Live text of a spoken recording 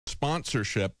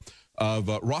sponsorship of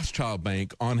Rothschild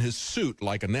Bank on his suit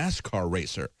like a NASCAR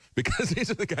racer, because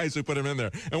these are the guys who put him in there.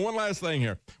 And one last thing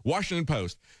here, Washington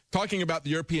Post, talking about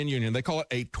the European Union, they call it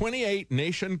a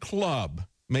 28-nation club,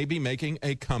 maybe making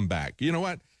a comeback. You know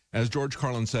what? As George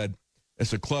Carlin said,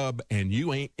 it's a club, and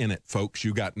you ain't in it, folks.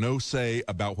 You got no say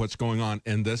about what's going on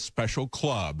in this special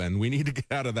club, and we need to get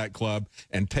out of that club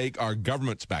and take our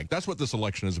governments back. That's what this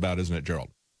election is about, isn't it, Gerald?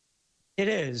 It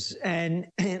is. And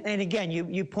again,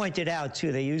 you pointed out,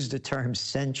 too, they used the term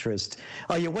centrist.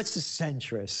 Oh, yeah, what's the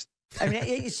centrist? I mean,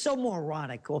 it's so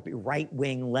moronic. Call it right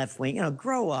wing, left wing. You know,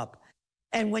 grow up.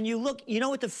 And when you look, you know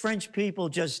what the French people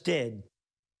just did?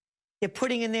 They're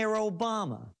putting in their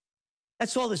Obama.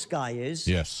 That's all this guy is.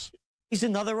 Yes. He's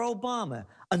another Obama,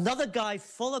 another guy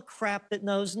full of crap that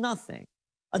knows nothing,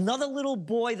 another little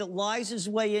boy that lies his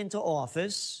way into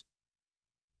office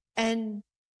and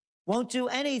won't do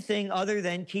anything other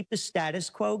than keep the status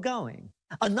quo going.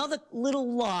 Another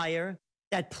little liar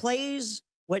that plays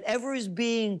whatever is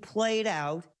being played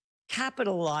out,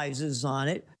 capitalizes on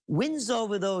it, wins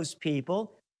over those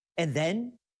people, and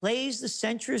then plays the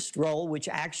centrist role, which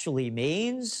actually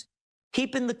means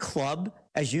keeping the club,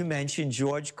 as you mentioned,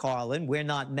 George Carlin, we're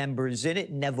not members in it,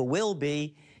 never will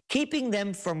be, keeping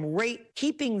them from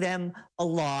keeping them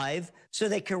alive so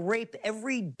they can rape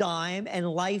every dime and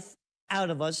life out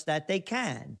of us that they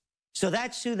can. So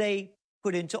that's who they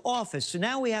put into office. So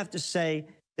now we have to say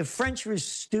the French were as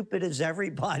stupid as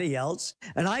everybody else,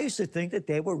 and I used to think that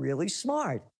they were really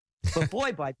smart. But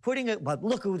boy, by putting it, but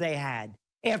look who they had.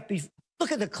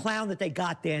 Look at the clown that they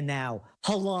got there now,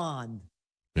 Hollande.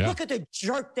 Yeah. Look at the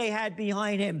jerk they had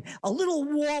behind him, a little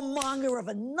warmonger of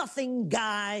a nothing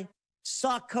guy,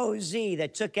 Sarkozy,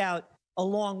 that took out,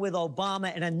 along with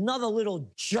Obama, and another little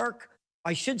jerk,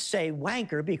 I should say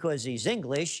wanker because he's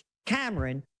English,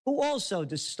 Cameron, who also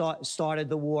started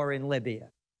the war in Libya.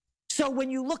 So when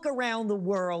you look around the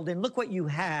world and look what you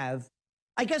have,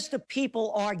 I guess the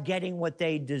people are getting what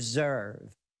they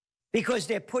deserve because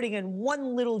they're putting in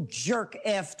one little jerk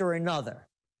after another.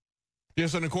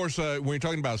 Yes, and of course, when you're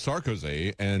talking about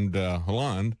Sarkozy and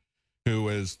Hollande, who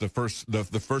is the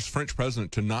first French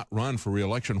president to not run for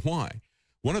re-election, why?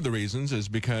 One of the reasons is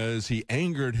because he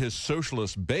angered his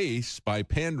socialist base by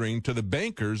pandering to the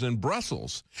bankers in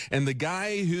Brussels. And the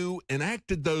guy who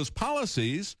enacted those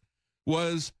policies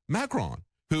was Macron,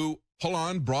 who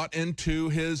Hollande brought into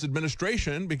his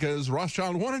administration because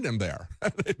Rothschild wanted him there.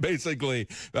 Basically,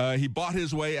 he bought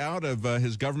his way out of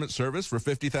his government service for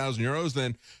 50,000 euros.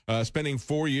 Then spending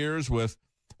 4 years with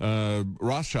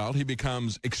Rothschild, he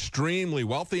becomes extremely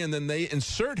wealthy, and then they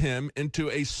insert him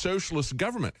into a socialist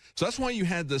government. So that's why you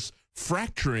had this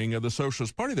fracturing of the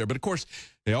Socialist Party there. But of course,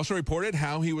 they also reported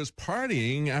how he was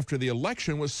partying after the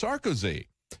election with Sarkozy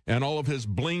and all of his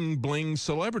bling-bling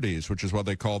celebrities, which is what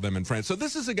they call them in France. So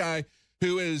this is a guy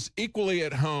who is equally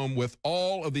at home with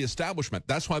all of the establishment.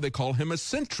 That's why they call him a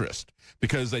centrist,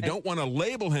 because they don't want to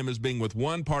label him as being with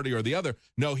one party or the other.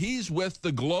 No, he's with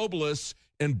the globalists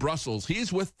in Brussels.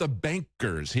 He's with the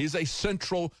bankers. He's a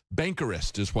central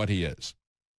bankerist is what he is.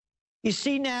 You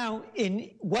see now in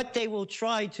what they will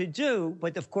try to do,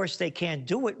 but of course they can't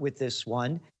do it with this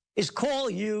one, is call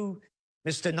you,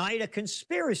 Mr. Knight, a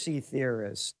conspiracy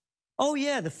theorist. Oh,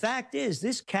 yeah, the fact is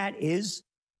this cat is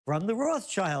from the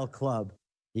Rothschild Club.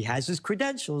 He has his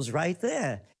credentials right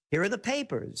there. Here are the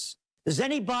papers. Does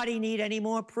anybody need any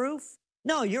more proof?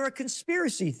 No, you're a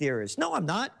conspiracy theorist. No, I'm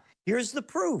not. Here's the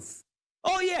proof.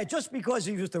 Oh, yeah, just because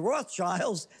he was the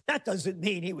Rothschilds, that doesn't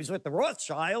mean he was with the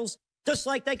Rothschilds. Just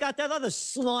like they got that other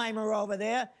Slimer over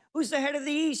there, who's the head of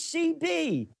the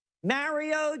ECB,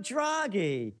 Mario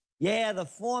Draghi. Yeah, the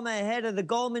former head of the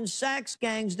Goldman Sachs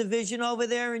gangs division over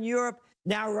there in Europe,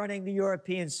 now running the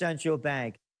European Central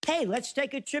Bank. Hey, let's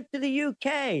take a trip to the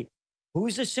UK.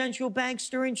 Who's the central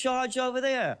bankster in charge over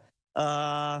there?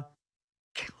 Carney.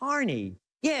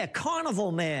 Yeah,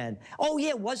 Carnival Man. Oh,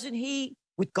 yeah, wasn't he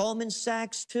with Goldman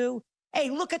Sachs too?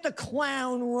 Hey, look at the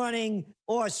clown running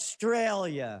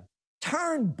Australia.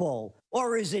 Turnbull,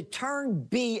 or is it Turn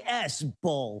BS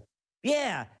Bull?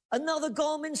 Yeah, another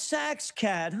Goldman Sachs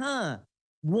cat, huh?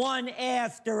 One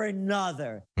after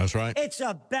another. That's right. It's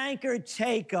a banker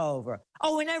takeover.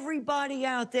 Oh, and everybody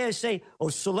out there say, oh,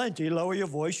 Celente, lower your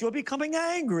voice, you're becoming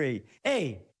angry.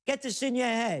 Hey, get this in your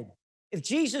head. If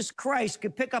Jesus Christ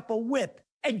could pick up a whip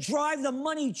and drive the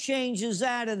money changers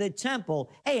out of the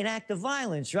temple, hey, an act of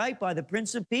violence, right, by the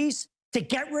Prince of Peace, to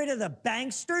get rid of the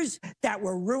banksters that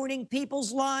were ruining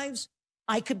people's lives,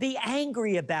 I could be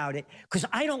angry about it because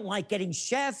I don't like getting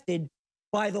shafted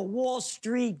by the Wall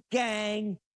Street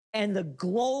gang and the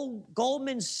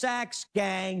Goldman Sachs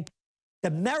gang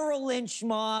the Merrill Lynch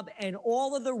mob, and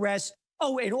all of the rest.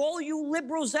 Oh, and all you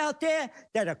liberals out there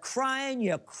that are crying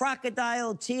your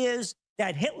crocodile tears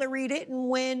that Hitler didn't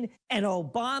win and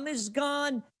Obama's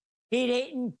gone, he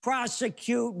didn't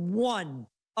prosecute one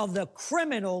of the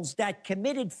criminals that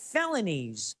committed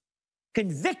felonies,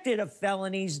 convicted of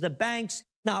felonies, the banks,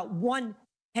 not one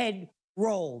head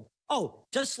rolled. Oh,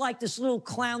 just like this little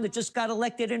clown that just got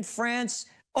elected in France,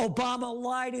 Obama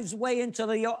lied his way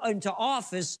into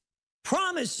office,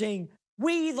 promising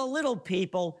we, the little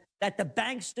people, that the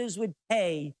banksters would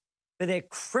pay for their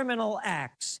criminal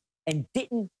acts, and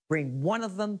didn't bring one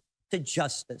of them to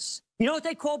justice. You know what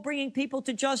they call bringing people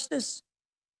to justice?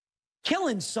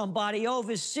 Killing somebody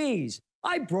overseas.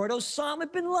 I brought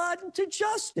Osama bin Laden to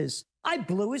justice. I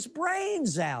blew his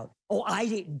brains out. Oh, I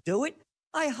didn't do it.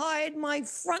 I hired my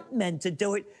front men to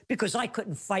do it because I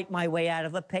couldn't fight my way out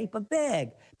of a paper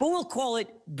bag. But we'll call it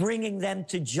bringing them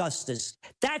to justice.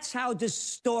 That's how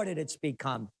distorted it's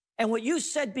become. And what you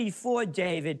said before,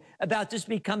 David, about this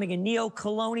becoming a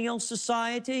neo-colonial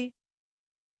society,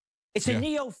 it's a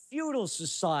neo-feudal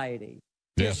society.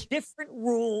 There's different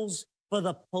rules for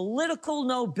the political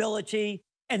nobility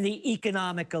and the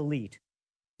economic elite.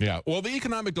 Yeah, well, the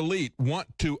economic elite want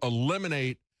to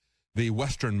eliminate the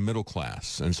Western middle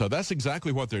class. And so that's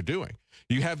exactly what they're doing.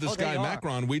 You have this guy,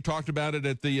 Macron. We talked about it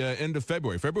at the end of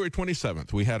February. February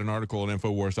 27th, we had an article at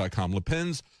Infowars.com. Le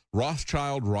Pen's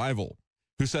Rothschild rival,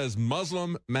 who says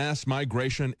Muslim mass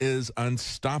migration is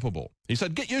unstoppable. He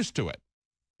said, get used to it.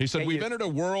 He said, we've entered a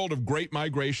world of great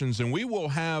migrations, and we will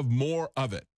have more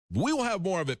of it. We will have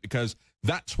more of it because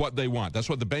that's what they want. That's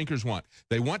what the bankers want.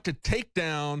 They want to take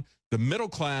down the middle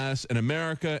class in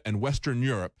America and Western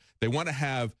Europe. They want to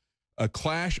have a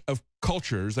clash of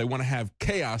cultures. They want to have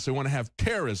chaos. They want to have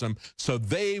terrorism. So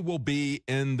they will be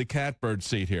in the catbird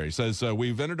seat here. He says,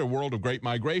 we've entered a world of great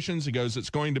migrations. He goes,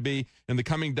 it's going to be, in the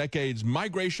coming decades,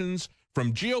 migrations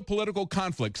from geopolitical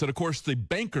conflicts that, of course, the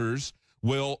bankers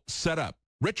will set up.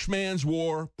 Rich man's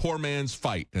war, poor man's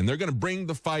fight. And they're going to bring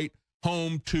the fight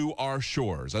home to our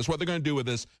shores. That's what they're going to do with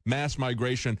this mass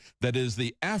migration that is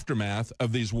the aftermath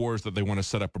of these wars that they want to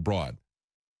set up abroad.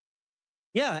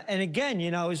 Yeah, and again, you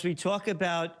know, as we talk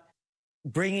about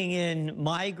bringing in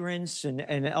migrants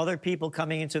and other people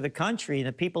coming into the country and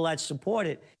the people that support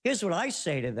it, here's what I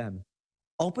say to them.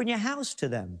 Open your house to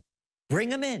them. Bring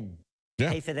them in.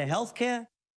 Pay for their health care.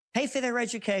 Pay for their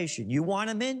education. You want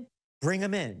them in? Bring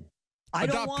them in. I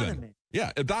don't want them in.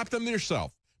 Yeah, adopt them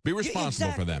yourself. Be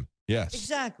responsible for them. Yes.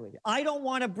 Exactly. I don't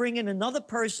want to bring in another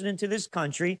person into this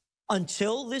country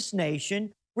until this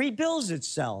nation rebuilds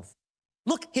itself.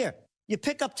 Look here. You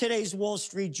pick up today's Wall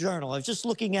Street Journal. I was just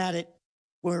looking at it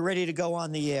when we're ready to go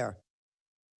on the air.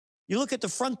 You look at the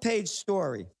front page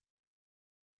story.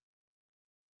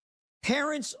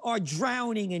 Parents are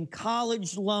drowning in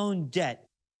college loan debt.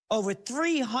 Over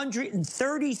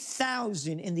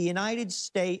 330,000 in the United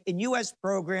States, in U.S.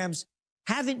 programs,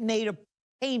 haven't made a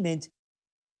payment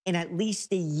in at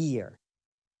least a year.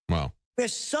 Wow. We're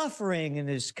suffering in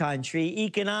this country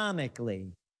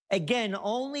economically. Again,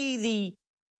 only the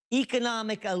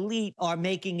economic elite are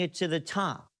making it to the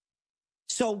top.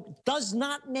 So it does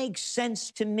not make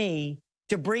sense to me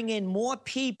to bring in more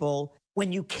people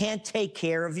when you can't take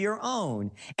care of your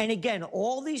own. And again,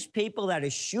 all these people that are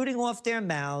shooting off their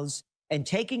mouths and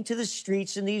taking to the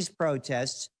streets in these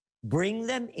protests, bring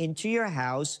them into your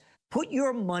house, put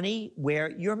your money where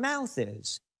your mouth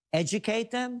is.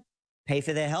 Educate them, pay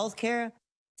for their health care,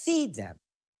 feed them.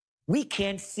 We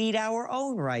can't feed our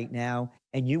own right now,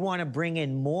 and you want to bring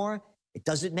in more? It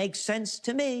doesn't make sense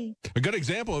to me. A good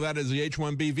example of that is the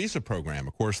H-1B visa program.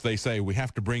 Of course, they say we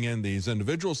have to bring in these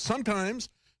individuals. Sometimes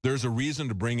there's a reason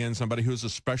to bring in somebody who's a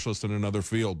specialist in another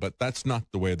field, but that's not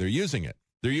the way they're using it.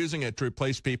 They're using it to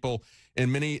replace people in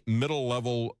many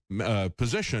middle-level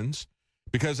positions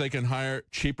because they can hire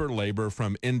cheaper labor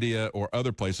from India or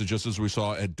other places, just as we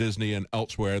saw at Disney and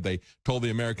elsewhere. They told the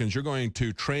Americans, you're going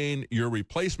to train your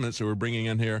replacements that we're bringing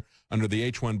in here under the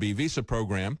H-1B visa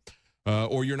program,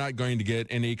 or you're not going to get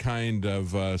any kind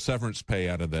of severance pay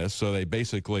out of this. So they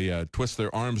basically twist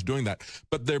their arms doing that.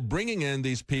 But they're bringing in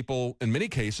these people, in many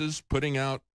cases, putting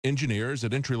out engineers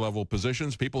at entry-level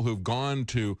positions, people who've gone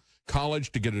to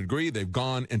college to get a degree. They've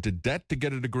gone into debt to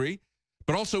get a degree.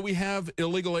 But also we have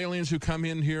illegal aliens who come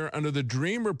in here under the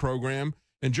Dreamer program.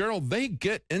 And, Gerald, they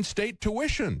get in-state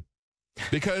tuition.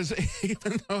 Because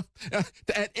even though,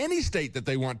 at any state that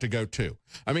they want to go to,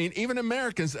 I mean, even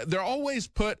Americans, they're always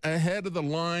put ahead of the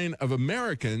line of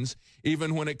Americans,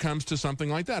 even when it comes to something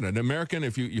like that. An American,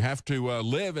 if you have to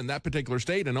live in that particular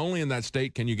state, and only in that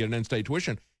state can you get an in-state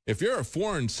tuition. If you're a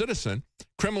foreign citizen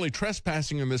criminally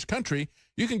trespassing in this country,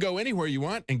 you can go anywhere you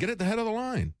want and get at the head of the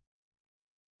line.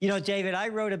 You know, David, I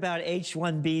wrote about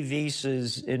H-1B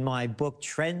visas in my book,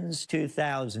 Trends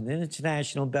 2000, an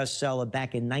international bestseller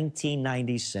back in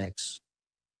 1996.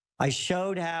 I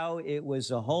showed how it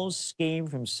was a whole scheme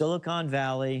from Silicon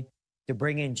Valley to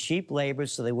bring in cheap labor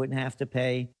so they wouldn't have to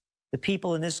pay the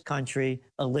people in this country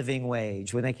a living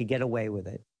wage when they could get away with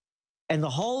it. And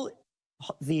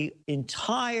the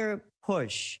entire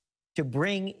push to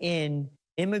bring in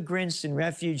immigrants and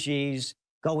refugees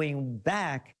going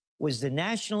back was the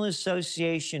National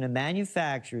Association of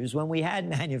Manufacturers, when we had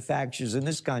manufacturers in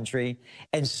this country,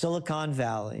 and Silicon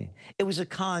Valley. It was a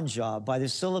con job by the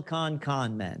Silicon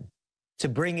con men to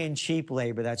bring in cheap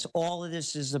labor. That's all of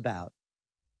this is about.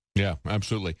 Yeah,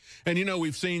 absolutely. And, you know,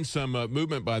 we've seen some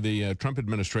movement by the Trump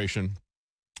administration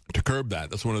to curb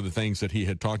that. That's one of the things that he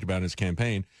had talked about in his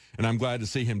campaign, and I'm glad to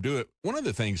see him do it. One of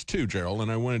the things, too, Gerald,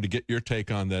 and I wanted to get your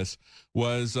take on this,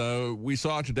 was we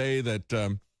saw today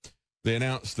that they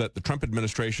announced that the Trump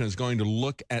administration is going to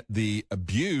look at the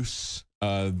abuse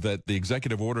that the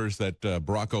executive orders that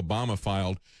Barack Obama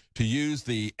filed to use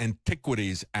the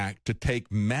Antiquities Act to take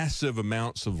massive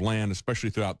amounts of land, especially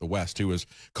throughout the West. He was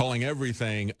calling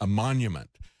everything a monument,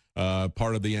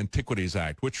 part of the Antiquities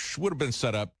Act, which would have been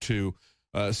set up to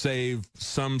save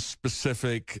some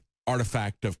specific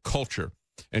artifact of culture.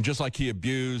 And just like he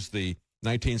abused the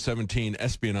 1917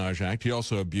 Espionage Act, he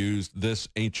also abused this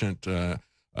ancient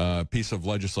piece of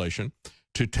legislation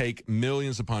to take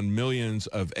millions upon millions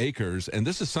of acres. And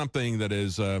this is something that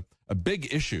is a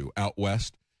big issue out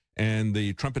west. And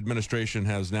the Trump administration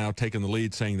has now taken the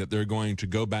lead, saying that they're going to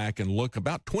go back and look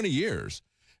about 20 years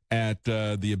at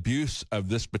the abuse of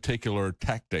this particular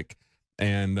tactic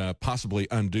and possibly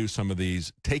undo some of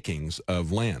these takings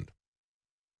of land.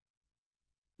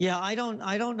 Yeah, I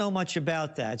don't know much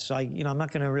about that. So I'm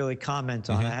not going to really comment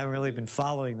on it. I haven't really been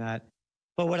following that.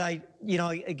 But what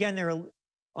again,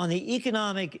 on the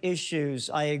economic issues,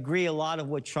 I agree a lot of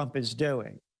what Trump is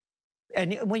doing.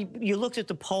 And when you looked at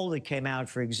the poll that came out,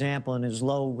 for example, and his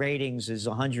low ratings is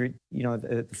 100,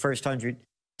 the first 100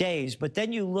 days. But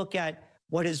then you look at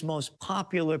what his most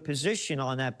popular position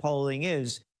on that polling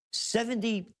is.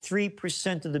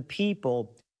 73% of the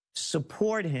people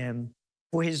support him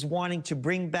for his wanting to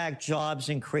bring back jobs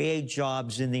and create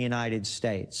jobs in the United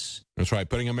States. That's right,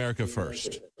 putting America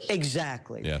first.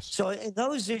 Exactly. Yes. So in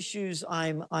those issues,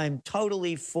 I'm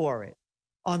totally for it.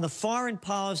 On the foreign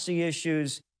policy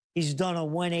issues, he's done a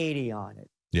 180 on it.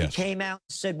 Yes. He came out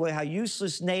and said, well, how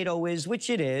useless NATO is, which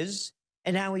it is,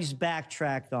 and now he's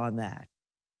backtracked on that.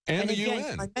 And the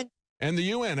UN. And the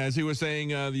UN, as he was saying,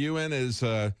 the UN is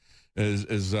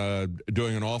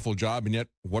doing an awful job, and yet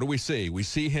what do we see? We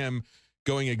see him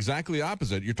going exactly the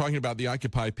opposite. You're talking about the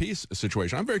Occupy Peace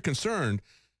situation. I'm very concerned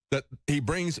that he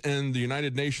brings in the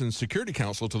United Nations Security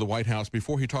Council to the White House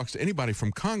before he talks to anybody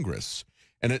from Congress.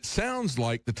 And it sounds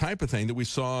like the type of thing that we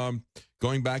saw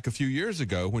going back a few years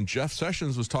ago when Jeff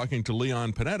Sessions was talking to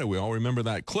Leon Panetta. We all remember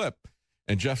that clip.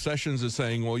 And Jeff Sessions is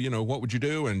saying, well, what would you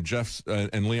do? And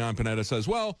and Leon Panetta says,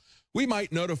 well, we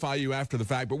might notify you after the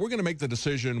fact, but we're going to make the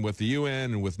decision with the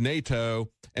UN and with NATO,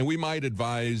 and we might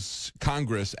advise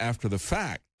Congress after the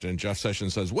fact. And Jeff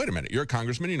Sessions says, wait a minute, you're a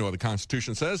congressman. You know what the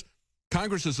Constitution says.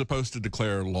 Congress is supposed to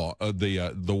declare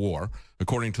the war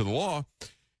according to the law.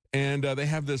 And they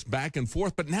have this back and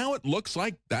forth. But now it looks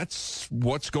like that's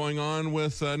what's going on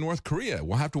with North Korea.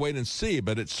 We'll have to wait and see.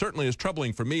 But it certainly is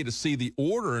troubling for me to see the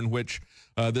order in which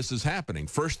this is happening.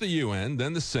 First the UN,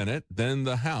 then the Senate, then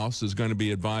the House is going to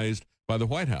be advised by the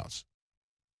White House.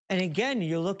 And again,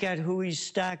 you look at who he's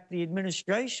stacked the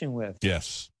administration with.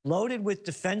 Yes. Loaded with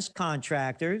defense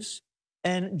contractors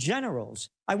and generals.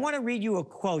 I want to read you a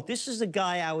quote. This is the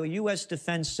guy, our U.S.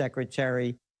 Defense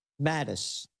Secretary,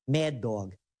 Mattis, Mad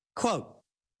Dog. Quote,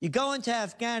 you go into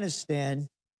Afghanistan,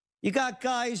 you got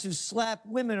guys who slap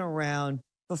women around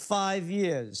for 5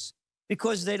 years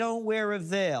because they don't wear a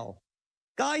veil.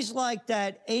 Guys like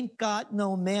that ain't got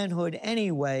no manhood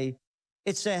anyway.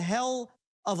 It's a hell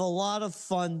of a lot of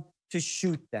fun to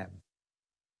shoot them.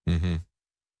 Mm-hmm.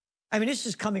 I mean, this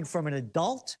is coming from an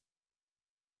adult.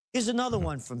 Here's another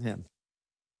one from him.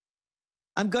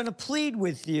 I'm going to plead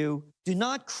with you, do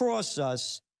not cross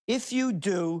us. If you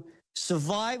do,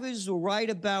 survivors will write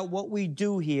about what we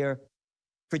do here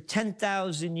for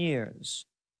 10,000 years.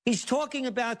 He's talking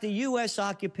about the U.S.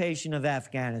 occupation of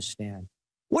Afghanistan.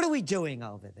 What are we doing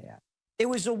over there? It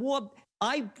was a war.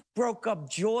 I broke up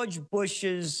George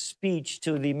Bush's speech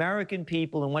to the American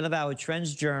people in one of our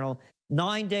Trends Journal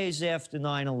 9 days after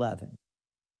 9/11.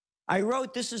 I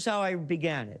wrote, this is how I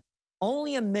began it.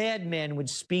 only a madman would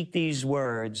speak these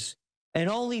words, and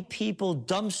only people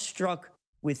dumbstruck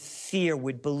with fear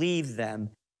would believe them,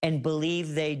 and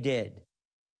believe they did.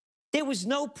 There was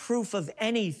no proof of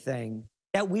anything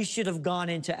that we should have gone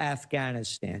into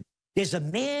Afghanistan. There's a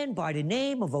man by the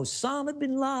name of Osama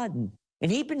bin Laden,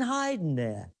 and he'd been hiding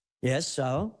there. Yes,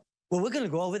 so? Well, we're going to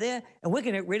go over there, and we're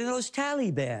going to get rid of those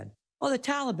Taliban. Oh, the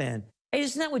Taliban. Hey,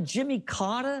 isn't that what Jimmy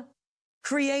Carter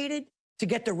created to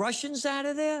get the Russians out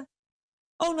of there?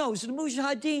 Oh, no, it's the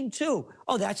Mujahideen, too.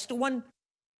 Oh, that's the one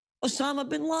Osama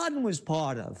bin Laden was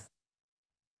part of.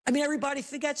 I mean, everybody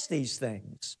forgets these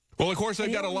things. Well, of course,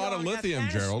 they've got a lot of lithium,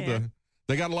 Gerald.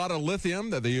 They got a lot of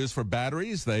lithium that they use for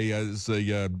batteries. They're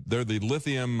the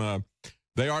lithium.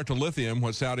 They are to lithium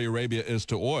what Saudi Arabia is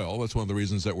to oil. That's one of the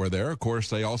reasons that we're there. Of course,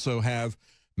 they also have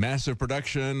massive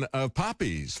production of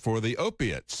poppies for the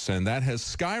opiates, and that has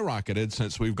skyrocketed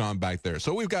since we've gone back there.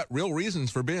 So we've got real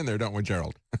reasons for being there, don't we,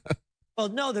 Gerald? Well,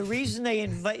 no, the reason they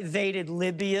invaded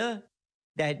Libya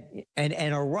and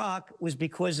Iraq was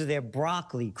because of their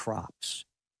broccoli crops.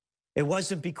 It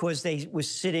wasn't because they were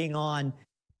sitting on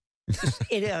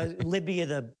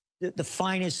Libya, the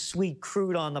finest sweet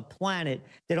crude on the planet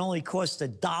that only cost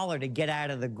 $1 to get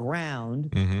out of the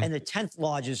ground, and the 10th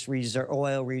largest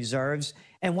oil reserves.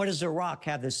 And what does Iraq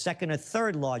have? The 2nd or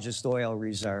 3rd largest oil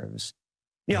reserves.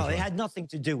 You know, it had nothing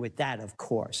to do with that, of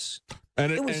course.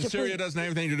 And Syria doesn't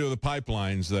have anything to do with the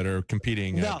pipelines that are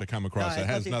competing to come across. It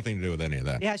has nothing to do with any of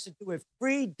that. It has to do with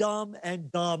freedom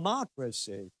and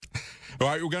democracy. All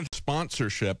right, we're going to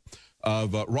sponsorship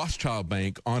of Rothschild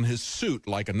Bank on his suit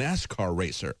like a NASCAR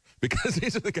racer, because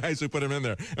these are the guys who put him in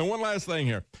there. And one last thing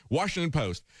here. Washington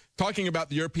Post, talking about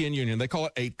the European Union. They call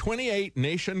it a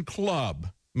 28-nation club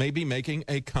maybe making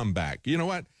a comeback. You know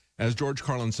what? As George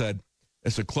Carlin said,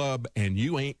 it's a club, and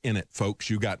you ain't in it, folks.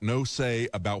 You got no say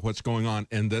about what's going on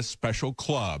in this special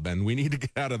club, and we need to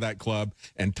get out of that club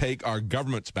and take our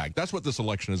governments back. That's what this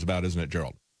election is about, isn't it,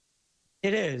 Gerald?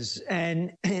 It is.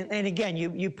 And again,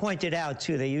 you pointed out,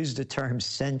 too, they used the term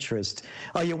centrist.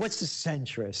 Oh, yeah, what's a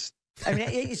centrist? I mean,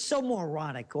 it's so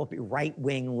moronic. Call it right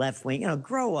wing, left wing. You know,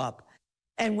 grow up.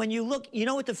 And when you look, you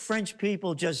know what the French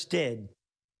people just did?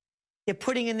 They're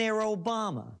putting in their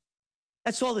Obama.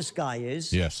 That's all this guy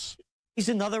is. Yes. He's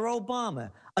another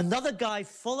Obama, another guy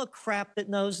full of crap that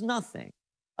knows nothing,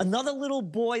 another little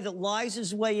boy that lies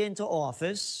his way into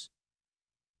office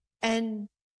and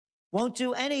won't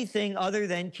do anything other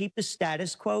than keep the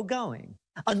status quo going.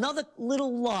 Another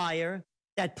little liar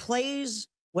that plays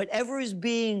whatever is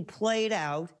being played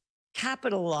out,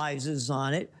 capitalizes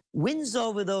on it, wins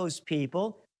over those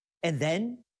people, and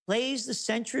then plays the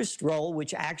centrist role,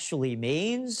 which actually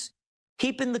means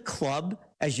keeping the club,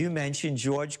 as you mentioned,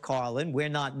 George Carlin, we're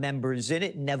not members in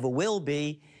it, never will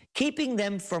be, keeping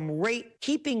them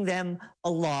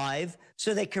alive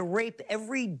so they can rape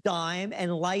every dime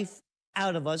and life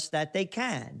out of us that they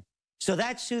can. So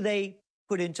that's who they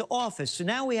put into office. So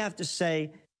now we have to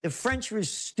say the French were as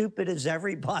stupid as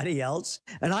everybody else,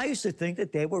 and I used to think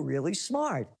that they were really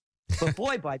smart. But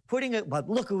boy, but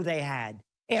look who they had.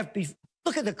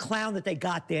 Look at the clown that they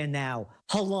got there now,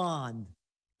 Hollande.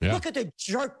 Yeah. Look at the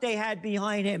jerk they had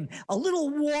behind him. A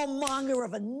little warmonger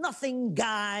of a nothing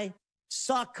guy,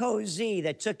 Sarkozy,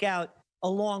 that took out,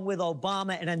 along with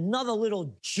Obama, and another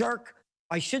little jerk,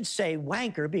 I should say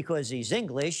wanker because he's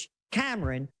English,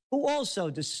 Cameron, who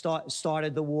also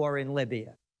started the war in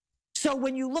Libya. So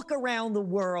when you look around the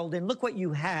world and look what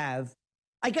you have,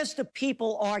 I guess the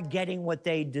people are getting what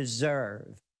they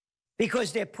deserve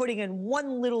because they're putting in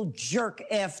one little jerk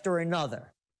after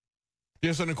another.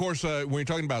 Yes, and of course, when you're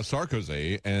talking about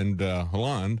Sarkozy and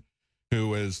Hollande,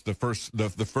 who is the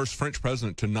first French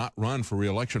president to not run for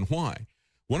re-election, why?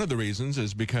 One of the reasons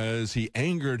is because he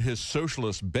angered his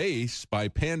socialist base by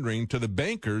pandering to the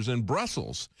bankers in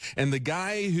Brussels. And the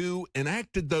guy who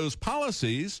enacted those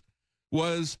policies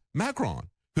was Macron,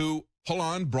 who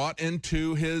Hollande brought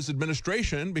into his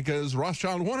administration because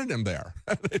Rothschild wanted him there.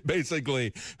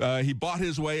 Basically, he bought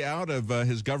his way out of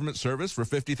his government service for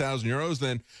 50,000 euros.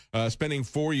 Then spending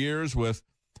 4 years with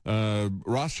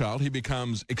Rothschild, he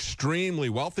becomes extremely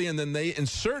wealthy, and then they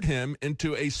insert him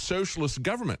into a socialist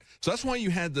government. So that's why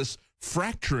you had this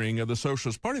fracturing of the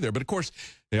Socialist Party there. But of course,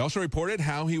 they also reported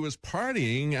how he was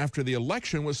partying after the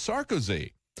election with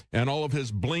Sarkozy and all of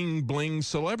his bling-bling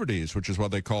celebrities, which is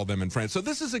what they call them in France. So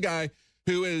this is a guy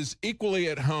who is equally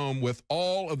at home with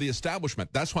all of the establishment.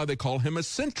 That's why they call him a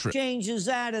centrist. Changes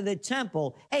out of the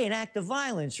temple. Hey, an act of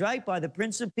violence, right, by the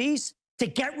Prince of Peace to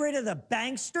get rid of the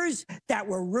banksters that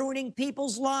were ruining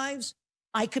people's lives.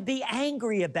 I could be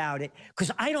angry about it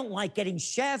because I don't like getting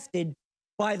shafted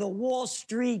by the Wall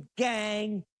Street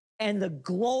gang and the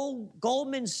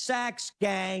Goldman Sachs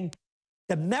gang,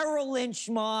 the Merrill Lynch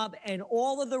mob, and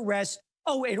all of the rest.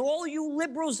 Oh, and all you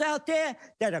liberals out there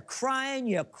that are crying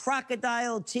your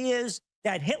crocodile tears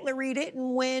that Hitler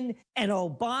didn't win and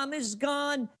Obama's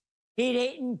gone, he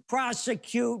didn't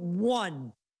prosecute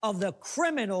one of the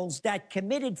criminals that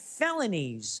committed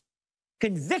felonies,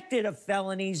 convicted of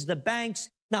felonies, the banks,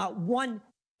 not one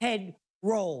head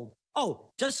rolled. Oh,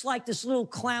 just like this little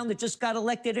clown that just got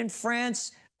elected in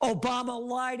France, Obama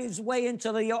lied his way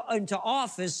into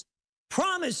office,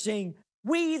 promising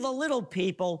we, the little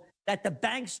people, that the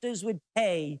banksters would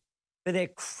pay for their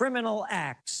criminal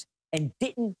acts, and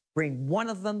didn't bring one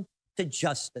of them to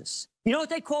justice. You know what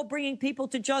they call bringing people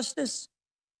to justice?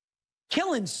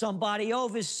 Killing somebody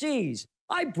overseas.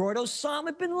 I brought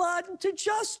Osama bin Laden to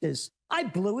justice. I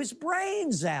blew his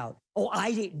brains out. Oh,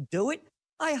 I didn't do it.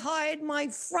 I hired my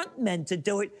front men to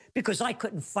do it because I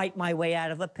couldn't fight my way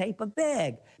out of a paper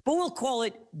bag. But we'll call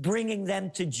it bringing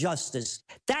them to justice.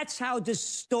 That's how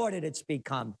distorted it's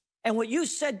become. And what you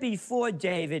said before,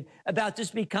 David, about this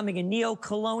becoming a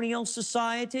neo-colonial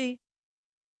society,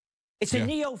 it's a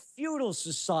neo-feudal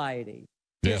society.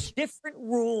 There's different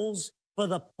rules for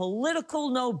the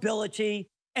political nobility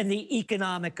and the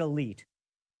economic elite.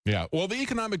 Yeah, well, the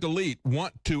economic elite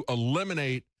want to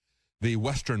eliminate the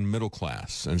Western middle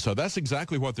class. And so that's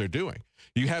exactly what they're doing.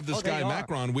 You have this guy,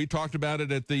 Macron. We talked about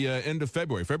it at the end of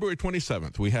February. February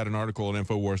 27th, we had an article at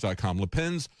Infowars.com. Le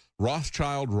Pen's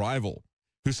Rothschild rival,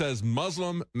 who says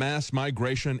Muslim mass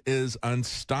migration is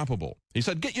unstoppable. He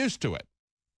said, get used to it.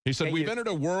 He said, we've entered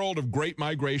a world of great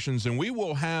migrations, and we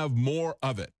will have more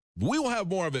of it. We will have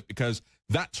more of it because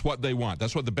that's what they want.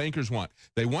 That's what the bankers want.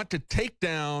 They want to take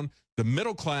down the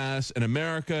middle class in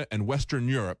America and Western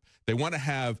Europe. They want to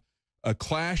have a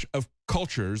clash of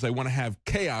cultures. They want to have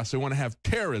chaos. They want to have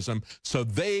terrorism. So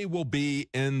they will be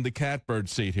in the catbird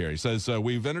seat here. He says,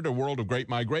 we've entered a world of great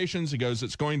migrations. He goes,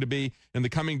 it's going to be, in the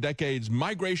coming decades,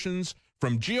 migrations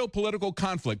from geopolitical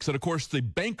conflicts that, of course, the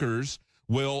bankers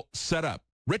will set up.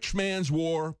 Rich man's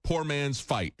war, poor man's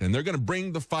fight. And they're going to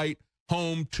bring the fight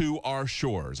home to our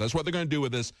shores. That's what they're going to do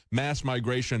with this mass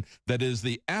migration that is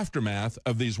the aftermath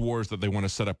of these wars that they want to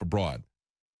set up abroad.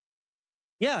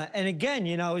 Yeah, and again,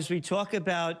 you know, as we talk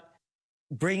about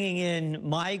bringing in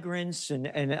migrants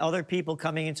and other people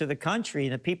coming into the country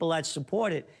and the people that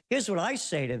support it, here's what I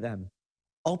say to them.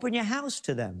 Open your house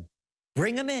to them.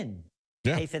 Bring them in.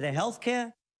 Yeah. Pay for their health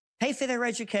care. Pay for their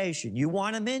education. You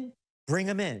want them in? Bring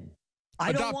them in.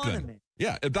 I don't want them in.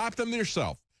 Yeah, adopt them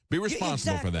yourself. Be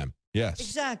responsible for them. Yes.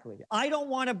 Exactly. I don't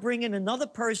want to bring in another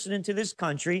person into this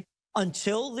country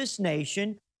until this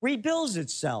nation rebuilds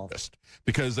itself.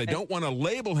 Because they don't want to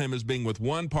label him as being with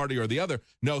one party or the other.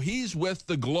 No, he's with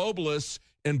the globalists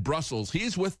in Brussels.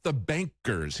 He's with the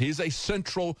bankers. He's a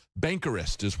central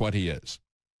bankerist is what he is.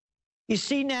 You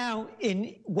see now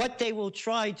in what they will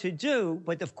try to do,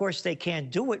 but of course they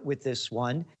can't do it with this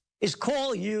one, is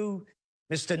call you,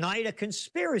 Mr. Knight, a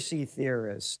conspiracy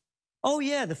theorist. Oh,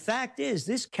 yeah, the fact is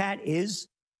this cat is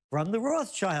from the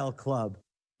Rothschild Club.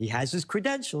 He has his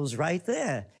credentials right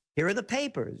there. Here are the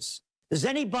papers. Does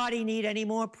anybody need any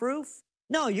more proof?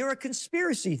 No, you're a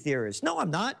conspiracy theorist. No,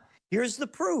 I'm not. Here's the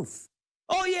proof.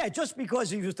 Oh, yeah, just because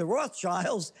he was with the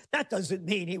Rothschilds, that doesn't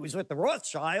mean he was with the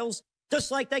Rothschilds. Just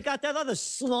like they got that other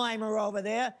Slimer over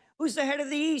there who's the head of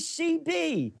the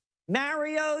ECB,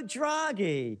 Mario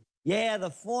Draghi. Yeah, the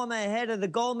former head of the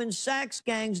Goldman Sachs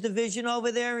gangs division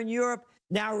over there in Europe,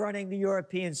 now running the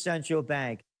European Central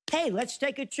Bank. Hey, let's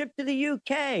take a trip to the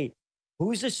UK.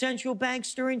 Who's the central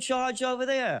bankster in charge over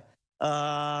there?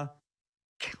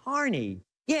 Carney.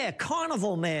 Yeah,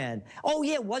 Carnival Man. Oh,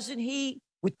 yeah, wasn't he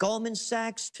with Goldman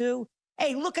Sachs too?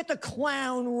 Hey, look at the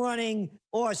clown running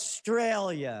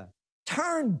Australia.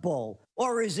 Turnbull,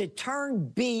 or is it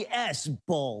Turn BS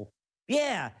Bull?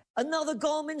 Yeah, another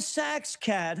Goldman Sachs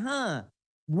cat, huh?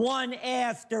 One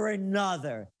after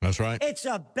another. That's right. It's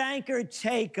a banker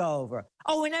takeover.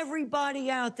 Oh, and everybody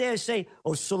out there say,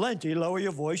 oh, Celente, lower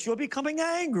your voice. You're becoming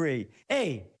angry.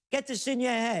 Hey, get this in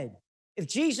your head. If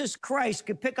Jesus Christ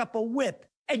could pick up a whip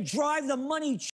and drive the money